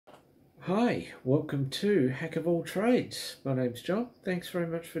Hi, welcome to Hack of All Trades. My name's John. Thanks very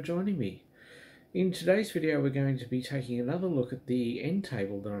much for joining me. In today's video, we're going to be taking another look at the end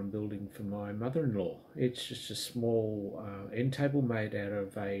table that I'm building for my mother-in-law. It's just a small end table made out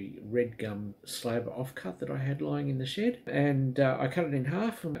of a red gum slab offcut that I had lying in the shed, and I cut it in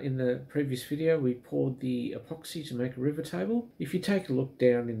half. In the previous video, we poured the epoxy to make a river table. If you take a look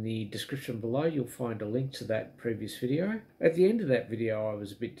down in the description below, you'll find a link to that previous video. At the end of that video, I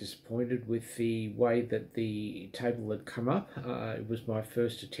was a bit disappointed with the way that the table had come up. It was my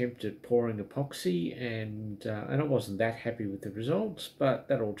first attempt at pouring epoxy, and I wasn't that happy with the results, but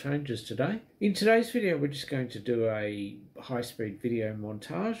that all changes today. In today's video, we're just going to do a high-speed video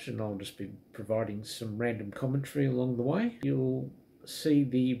montage, and I'll just be providing some random commentary along the way. You'll see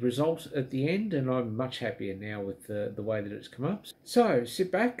the result at the end, and I'm much happier now with the way that it's come up. So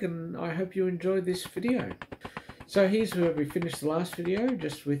sit back, and I hope you enjoy this video. So here's where we finished the last video,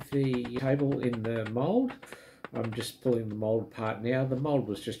 just with the table in the mould. I'm just pulling the mould apart now. The mould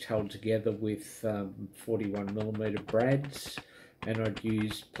was just held together with 41mm brads, and I'd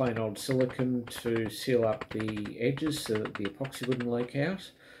used plain old silicone to seal up the edges so that the epoxy wouldn't leak out.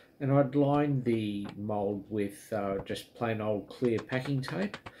 And I'd lined the mould with just plain old clear packing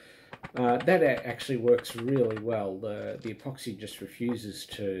tape. That actually works really well. The epoxy just refuses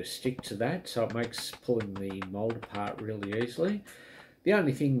to stick to that, so it makes pulling the mould apart really easily. The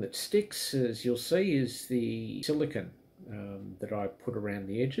only thing that sticks, as you'll see, is the silicone that I put around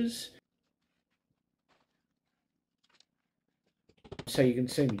the edges. So you can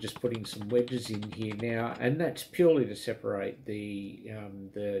see me just putting some wedges in here now, and that's purely to separate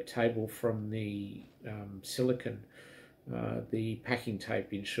the table from the silicone. The packing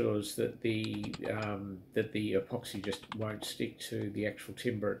tape ensures that the epoxy just won't stick to the actual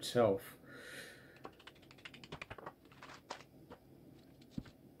timber itself.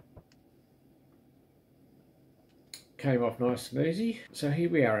 Came off nice and easy. So here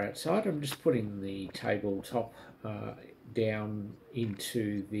we are outside. I'm just putting the tabletop down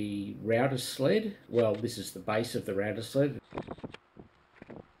into the router sled. Well, this is the base of the router sled.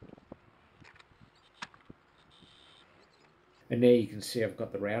 And there you can see I've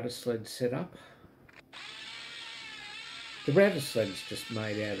got the router sled set up. The router sled is just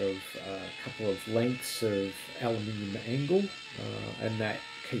made out of a couple of lengths of aluminium angle, and that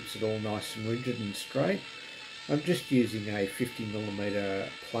keeps it all nice and rigid and straight. I'm just using a 50mm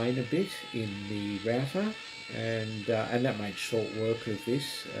planer bit in the router, and that made short work of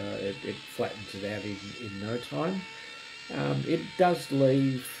this. It flattens it out in no time. It does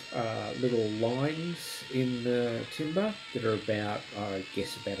leave little lines in the timber that are about, I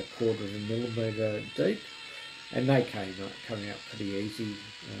guess, about 1/4 millimetre deep, and they coming out pretty easy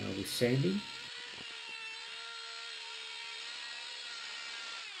with sanding.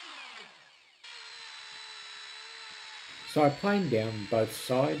 So I planed down both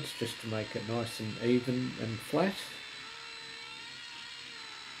sides just to make it nice and even and flat.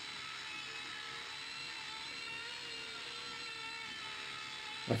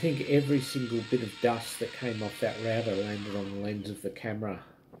 I think every single bit of dust that came off that router landed on the lens of the camera.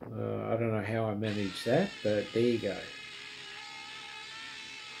 I don't know how I managed that, but there you go.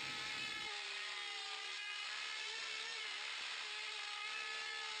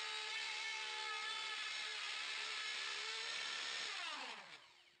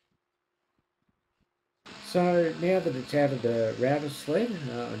 So now that it's out of the router sled,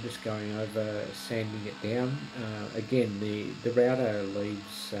 I'm just going over sanding it down. Again, the router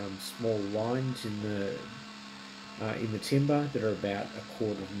leaves small lines in the timber that are about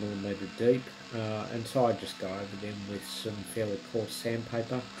 1/4 millimetre deep, and so I just go over them with some fairly coarse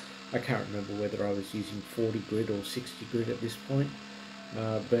sandpaper. I can't remember whether I was using 40 grit or 60 grit at this point,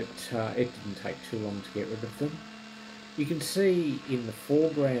 but it didn't take too long to get rid of them. You can see in the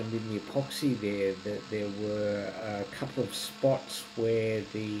foreground in the epoxy there that there were a couple of spots where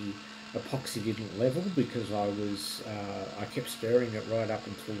the epoxy didn't level because I kept stirring it right up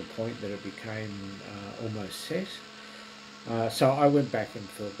until the point that it became almost set. So I went back and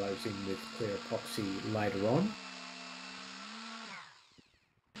filled those in with clear epoxy later on.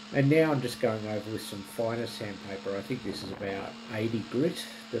 And now I'm just going over with some finer sandpaper. I think this is about 80 grit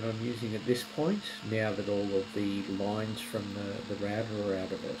that I'm using at this point, now that all of the lines from the router are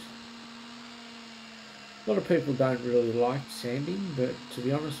out of it. A lot of people don't really like sanding, but to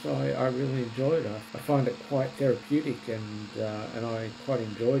be honest, I really enjoy it. I find it quite therapeutic, and I quite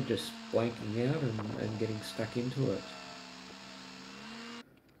enjoy just blanking out and getting stuck into it.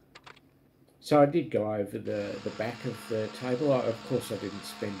 So I did go over the back of the table. Of course I didn't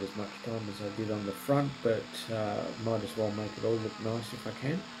spend as much time as I did on the front, but might as well make it all look nice if I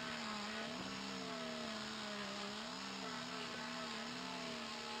can.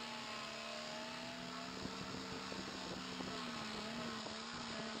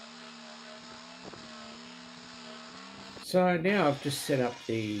 So now I've just set up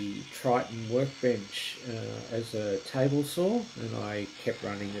the Triton workbench as a table saw, and I kept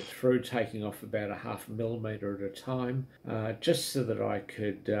running it through, taking off about a 0.5 millimetre at a time, just so that I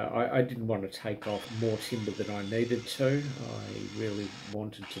could, I didn't want to take off more timber than I needed to. I really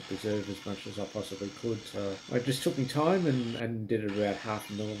wanted to preserve as much as I possibly could, so I just took my time and did it about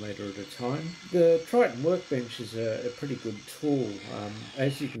 0.5 millimetre at a time. The Triton workbench is a pretty good tool.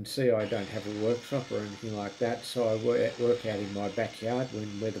 As you can see, I don't have a workshop or anything like that, so I work out in my backyard when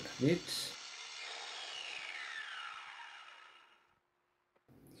weather permits.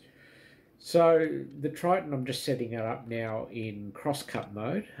 So the Triton, I'm just setting it up now in cross-cut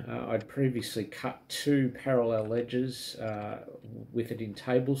mode. I'd previously cut 2 parallel edges with it in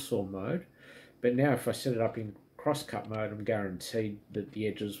table saw mode, but now if I set it up in cross-cut mode, I'm guaranteed that the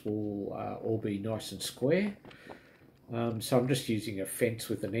edges will all be nice and square. So I'm just using a fence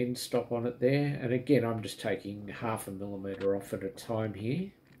with an end stop on it there, and again I'm just taking 0.5 millimetre off at a time here,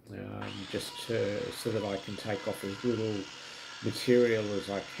 just so that I can take off as little material as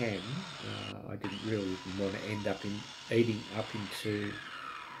I can. I didn't really want to end up eating up into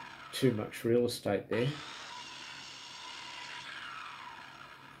too much real estate there.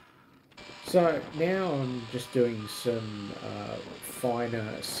 So now I'm just doing some finer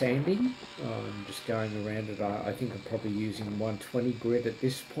sanding. I'm just going around it. I think I'm probably using 120 grit at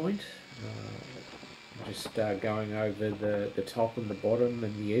this point. Just going over the top and the bottom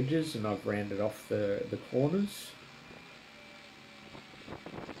and the edges, and I've rounded off the corners.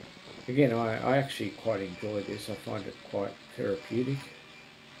 Again, I actually quite enjoy this. I find it quite therapeutic.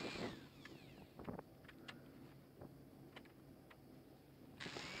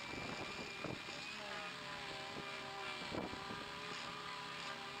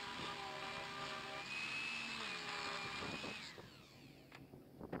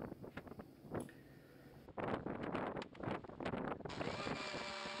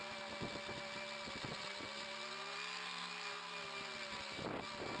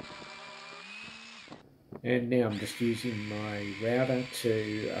 And now I'm just using my router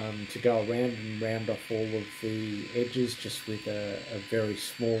to go around and round off all of the edges, just with a very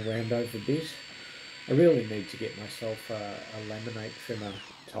small round over bit. I really need to get myself a laminate trimmer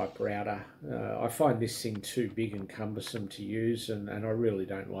type router. I find this thing too big and cumbersome to use, and I really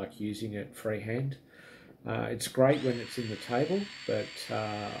don't like using it freehand. It's great when it's in the table, but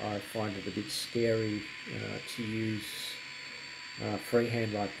I find it a bit scary to use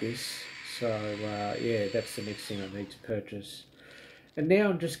freehand like this. So yeah, that's the next thing I need to purchase. And now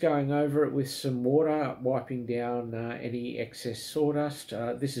I'm just going over it with some water, wiping down any excess sawdust.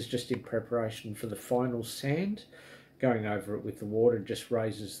 This is just in preparation for the final sand. Going over it with the water just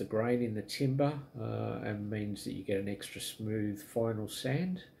raises the grain in the timber and means that you get an extra smooth final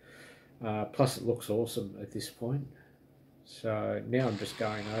sand. Plus it looks awesome at this point. So now I'm just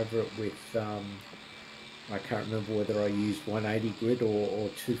going over it with I can't remember whether I used 180 grit or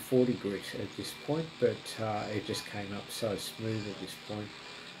 240 grit at this point, but it just came up so smooth at this point.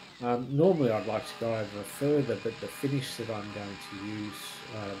 Normally I'd like to go over further, but the finish that I'm going to use,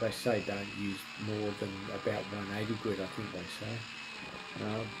 they say don't use more than about 180 grit, I think they say.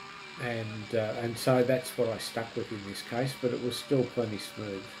 And so that's what I stuck with in this case, but it was still plenty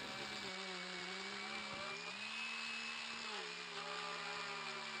smooth.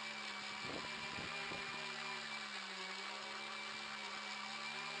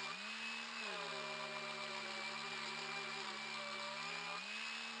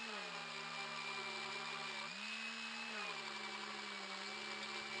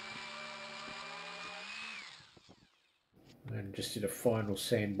 And just did a final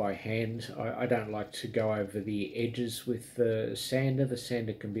sand by hand. I don't like to go over the edges with the sander. The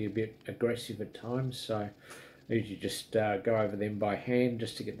sander can be a bit aggressive at times, so I usually just go over them by hand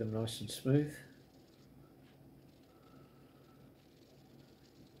just to get them nice and smooth.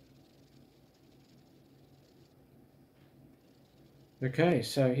 Okay,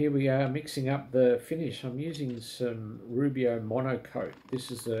 so here we are mixing up the finish. I'm using some Rubio Monocoat.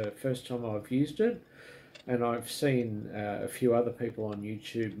 This is the first time I've used it, and I've seen a few other people on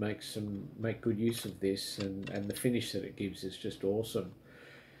YouTube make good use of this, and the finish that it gives is just awesome.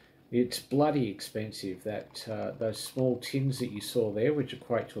 It's bloody expensive. That those small tins that you saw there, which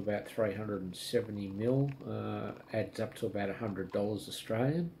equate to about 370 ml, adds up to about $100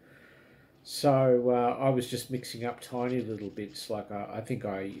 Australian. So I was just mixing up tiny little bits, like I think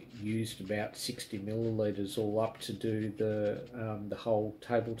I used about 60 millilitres all up to do the whole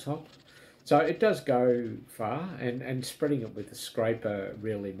tabletop. So it does go far, and spreading it with a scraper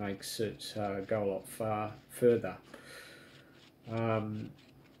really makes it go a lot further.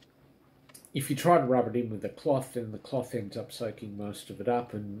 If you try to rub it in with the cloth, then the cloth ends up soaking most of it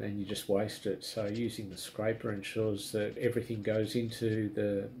up and you just waste it. So using the scraper ensures that everything goes into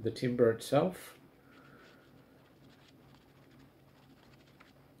the timber itself.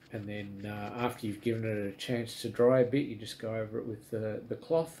 And then after you've given it a chance to dry a bit, you just go over it with the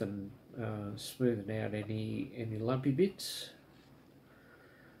cloth and smoothen out any lumpy bits.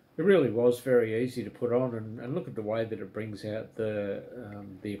 It really was very easy to put on, and look at the way that it brings out the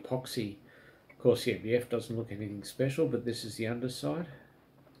epoxy. Of course, the MDF doesn't look anything special, but this is the underside.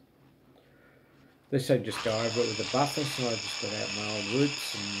 They say just go over it with a buffer, so I just got out my old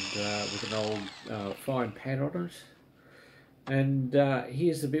roots and with an old fine pad on it. And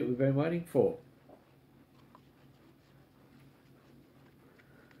here's the bit we've been waiting for.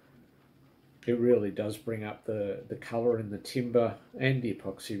 It really does bring up the colour in the timber and the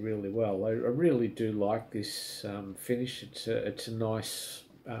epoxy really well. I really do like this finish. It's a nice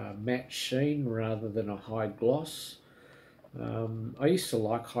matte sheen rather than a high gloss. I used to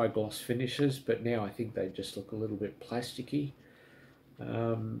like high gloss finishes, but now I think they just look a little bit plasticky.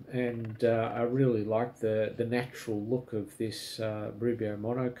 I really like the natural look of this Rubio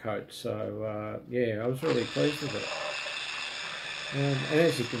monocoat. So yeah, I was really pleased with it. And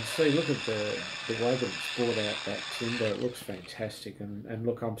as you can see, look at the way that it's brought out that timber. It looks fantastic, and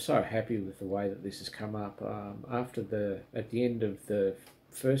look, I'm so happy with the way that this has come up. At the end of the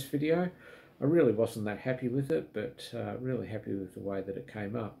first video, I really wasn't that happy with it, but really happy with the way that it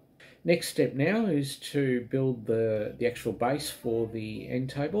came up. Next step now is to build the actual base for the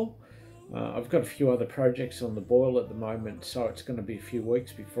end table. I've got a few other projects on the boil at the moment, so it's going to be a few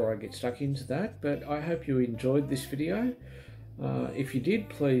weeks before I get stuck into that, but I hope you enjoyed this video. If you did,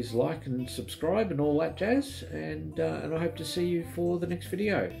 please like and subscribe and all that jazz, and I hope to see you for the next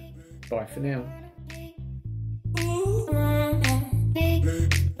video. Bye for now.